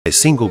A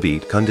single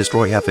bead can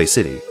destroy half a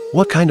city.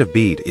 What kind of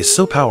bead is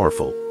so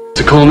powerful?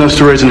 It's a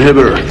cholinesterase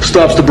inhibitor.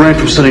 Stops the brain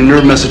from sending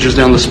nerve messages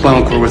down the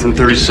spinal cord within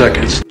 30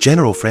 seconds.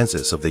 General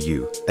Francis of the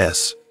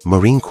U.S.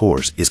 Marine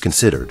Corps is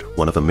considered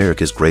one of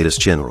America's greatest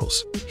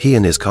generals. He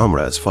and his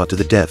comrades fought to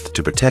the death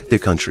to protect their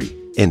country,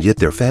 and yet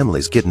their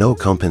families get no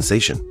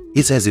compensation.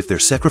 It's as if their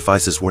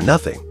sacrifices were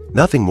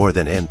nothing more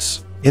than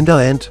ants. In the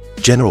end,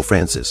 General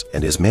Francis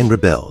and his men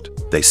rebelled.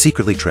 They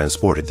secretly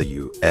transported the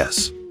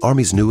U.S.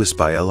 Army's newest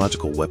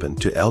biological weapon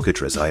to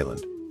Alcatraz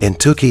Island and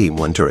took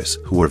one tourist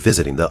who were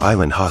visiting the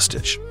island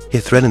hostage. He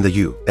threatened the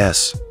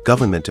U.S.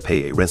 government to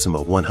pay a ransom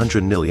of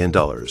 $100 million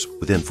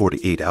within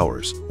 48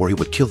 hours, or he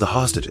would kill the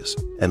hostages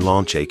and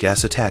launch a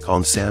gas attack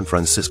on San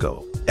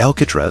Francisco.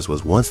 Alcatraz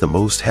was once the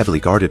most heavily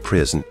guarded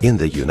prison in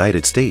the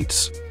United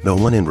States. No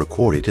one in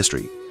recorded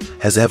history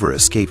has ever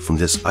escaped from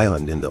this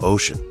island in the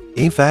ocean.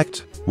 In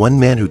fact, one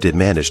man who did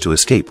manage to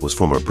escape was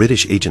former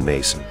British agent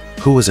Mason,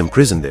 who was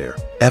imprisoned there.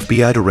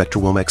 FBI Director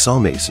Womack saw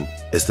Mason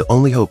as the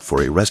only hope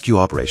for a rescue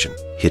operation.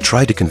 He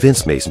tried to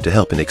convince Mason to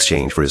help in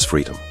exchange for his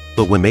freedom.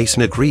 But when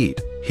Mason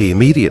agreed, he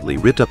immediately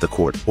ripped up the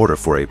court order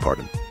for a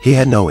pardon. He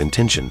had no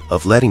intention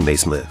of letting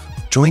Mason live.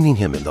 Joining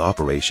him in the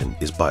operation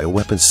is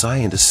bioweapons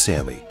scientist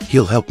Stanley.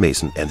 He'll help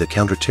Mason and the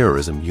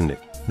counterterrorism unit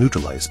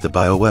neutralize the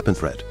bioweapon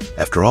threat.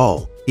 After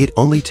all, it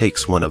only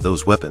takes one of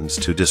those weapons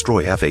to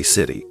destroy half a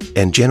city,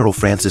 and General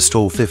Francis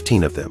stole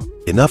 15 of them,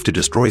 enough to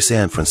destroy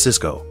San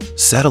Francisco.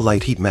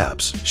 Satellite heat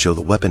maps show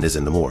the weapon is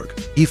in the morgue.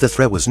 If the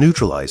threat was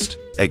neutralized,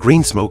 a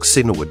green smoke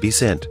signal would be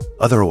sent.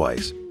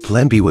 Otherwise,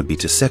 Plan B would be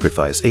to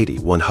sacrifice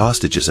 81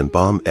 hostages and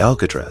bomb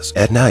Alcatraz.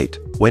 At night,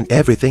 when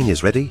everything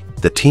is ready,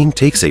 the team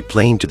takes a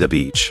plane to the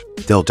beach.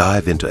 They'll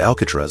dive into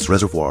Alcatraz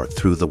reservoir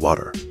through the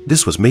water.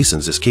 This was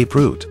Mason's escape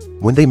route.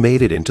 When they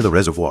made it into the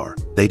reservoir,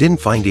 they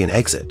didn't find an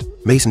exit.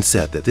 Mason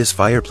said that this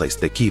fireplace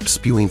that keeps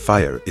spewing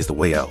fire is the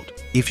way out.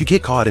 If you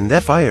get caught in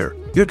that fire,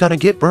 you're gonna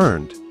get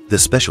burned. The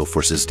special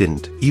forces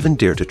didn't even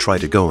dare to try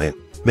to go in.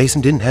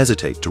 Mason didn't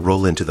hesitate to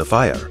roll into the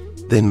fire.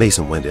 Then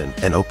Mason went in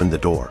and opened the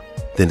door.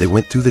 Then they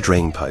went through the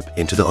drain pipe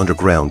into the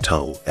underground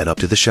tunnel and up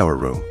to the shower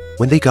room.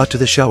 When they got to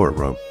the shower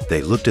room,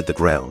 they looked at the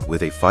ground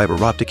with a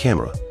fiber optic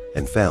camera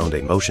and found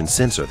a motion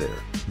sensor there.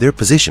 Their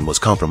position was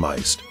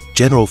compromised.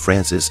 General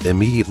Francis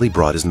immediately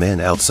brought his men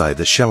outside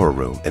the shower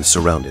room and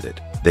surrounded it.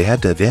 They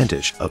had the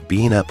advantage of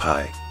being up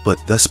high,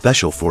 but the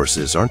special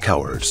forces aren't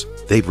cowards.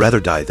 They'd rather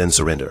die than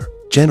surrender.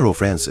 General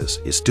Francis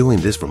is doing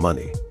this for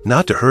money,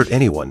 not to hurt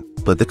anyone,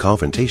 but the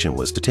confrontation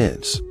was too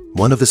tense.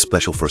 One of the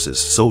special forces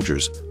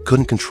soldiers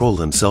couldn't control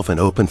himself and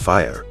opened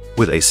fire.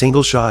 With a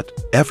single shot,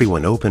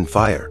 everyone opened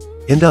fire.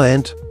 In the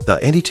end, the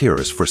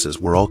anti-terrorist forces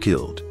were all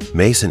killed.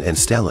 Mason and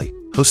Stanley,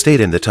 who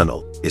stayed in the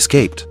tunnel,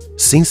 escaped.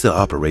 Since the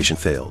operation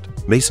failed,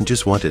 Mason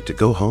just wanted to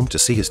go home to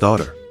see his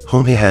daughter,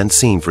 whom he hadn't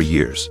seen for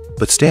years.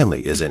 But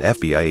Stanley is an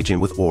FBI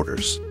agent with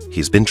orders.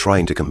 He's been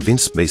trying to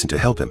convince Mason to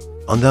help him.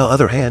 On the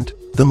other hand,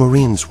 the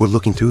Marines were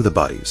looking through the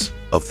bodies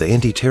of the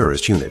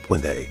anti-terrorist unit when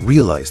they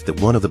realized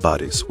that one of the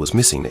bodies was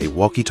missing a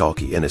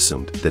walkie-talkie and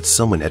assumed that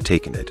someone had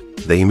taken it.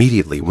 They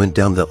immediately went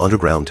down the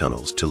underground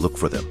tunnels to look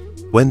for them.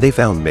 When they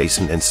found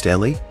Mason and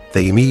Stanley,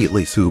 they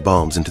immediately threw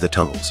bombs into the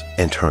tunnels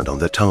and turned on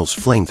the tunnel's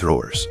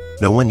flamethrowers.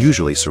 No one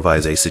usually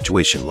survives a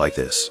situation like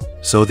this,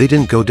 so they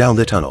didn't go down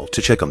the tunnel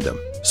to check on them.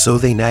 So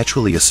they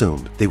naturally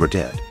assumed they were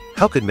dead.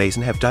 How could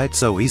Mason have died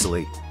so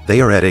easily? They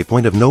are at a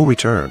point of no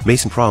return.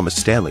 Mason promised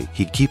Stanley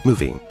he'd keep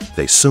moving.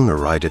 They soon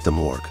arrived at the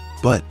morgue.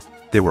 But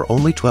there were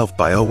only 12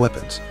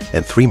 bioweapons,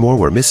 and 3 more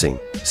were missing.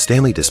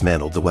 Stanley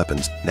dismantled the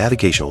weapons'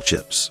 navigational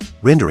chips,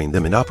 rendering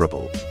them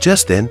inoperable.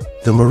 Just then,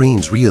 the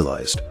Marines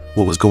realized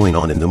what was going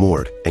on in the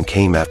morgue and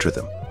came after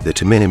them. The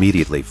 2 men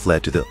immediately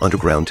fled to the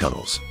underground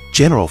tunnels.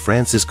 General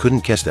Francis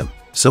couldn't catch them,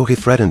 so he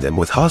threatened them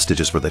with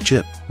hostages for the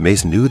chip.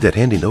 Mason knew that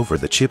handing over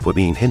the chip would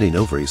mean handing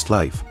over his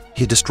life.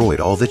 He destroyed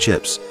all the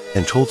chips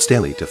and told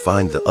Stanley to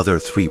find the other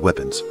 3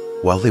 weapons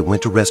while they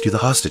went to rescue the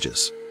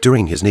hostages.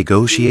 During his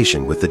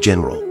negotiation with the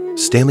general,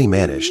 Stanley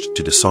managed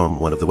to disarm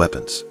one of the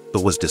weapons,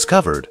 but was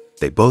discovered.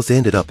 They both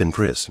ended up in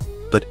prison.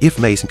 But if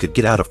Mason could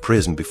get out of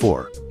prison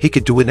before, he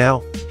could do it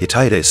now. He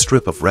tied a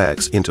strip of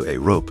rags into a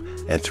rope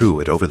and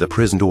threw it over the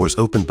prison door's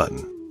open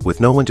button.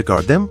 With no one to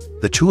guard them,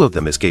 the 2 of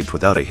them escaped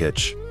without a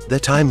hitch. The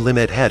time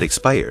limit had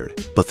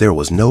expired, but there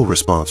was no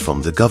response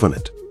from the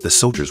government. The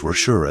soldiers were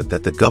sure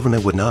that the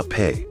government would not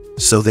pay,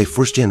 so they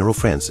forced General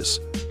Francis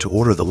to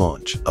order the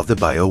launch of the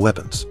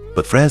bioweapons.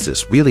 But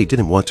Francis really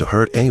didn't want to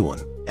hurt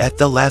anyone. At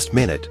the last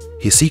minute,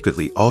 he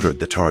secretly altered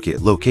the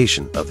target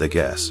location of the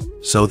gas,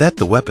 so that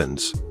the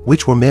weapons,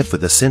 which were meant for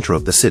the center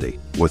of the city,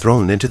 were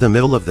thrown into the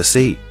middle of the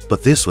sea.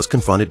 But this was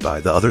confronted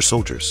by the other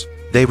soldiers.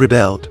 They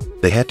rebelled.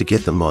 They had to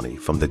get the money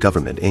from the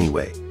government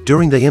anyway.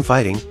 During the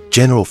infighting,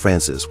 General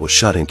Francis was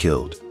shot and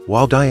killed.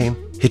 While dying,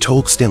 he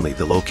told Stanley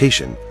the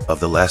location of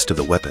the last of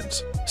the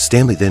weapons.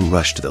 Stanley then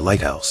rushed to the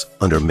lighthouse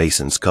under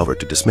Mason's cover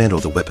to dismantle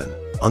the weapon.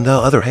 On the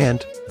other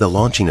hand, the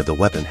launching of the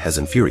weapon has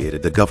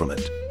infuriated the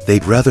government.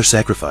 They'd rather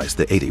sacrifice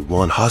the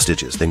 81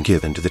 hostages than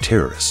give in to the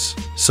terrorists.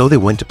 So they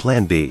went to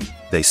Plan B.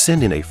 They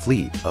sent in a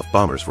fleet of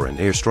bombers for an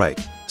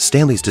airstrike.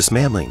 Stanley's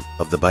dismantling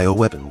of the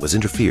bioweapon was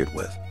interfered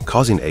with,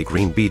 causing a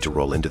green bead to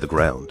roll into the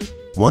ground.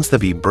 Once the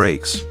bead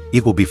breaks,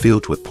 it will be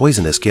filled with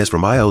poisonous gas for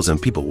miles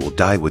and people will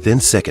die within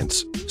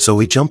seconds. So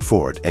he jumped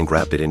forward and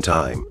grabbed it in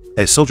time.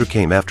 A soldier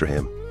came after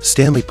him.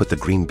 Stanley put the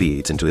green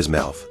beads into his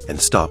mouth and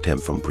stopped him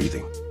from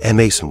breathing. And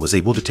Mason was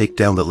able to take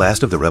down the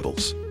last of the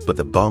rebels. But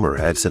the bomber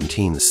had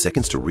 17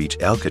 seconds to reach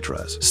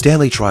Alcatraz.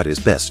 Stanley tried his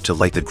best to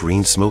light the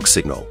green smoke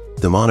signal.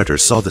 The monitor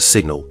saw the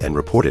signal and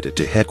reported it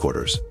to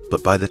headquarters.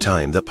 But by the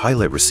time the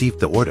pilot received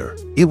the order,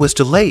 it was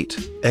too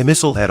late. A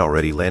missile had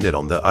already landed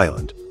on the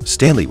island.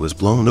 Stanley was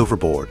blown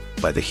overboard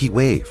by the heat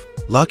wave.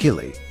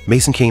 Luckily,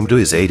 Mason came to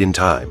his aid in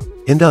time.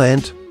 In the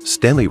end,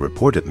 Stanley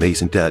reported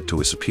Mason dead to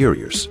his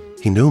superiors.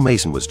 He knew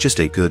Mason was just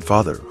a good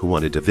father who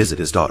wanted to visit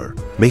his daughter.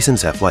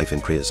 Mason's half-life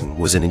in prison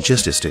was an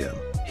injustice to him.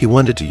 He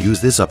wanted to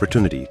use this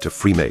opportunity to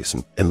free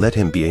Mason and let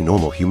him be a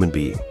normal human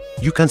being.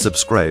 You can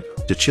subscribe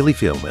to Chili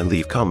Film and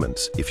leave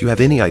comments if you have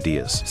any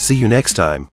ideas. See you next time.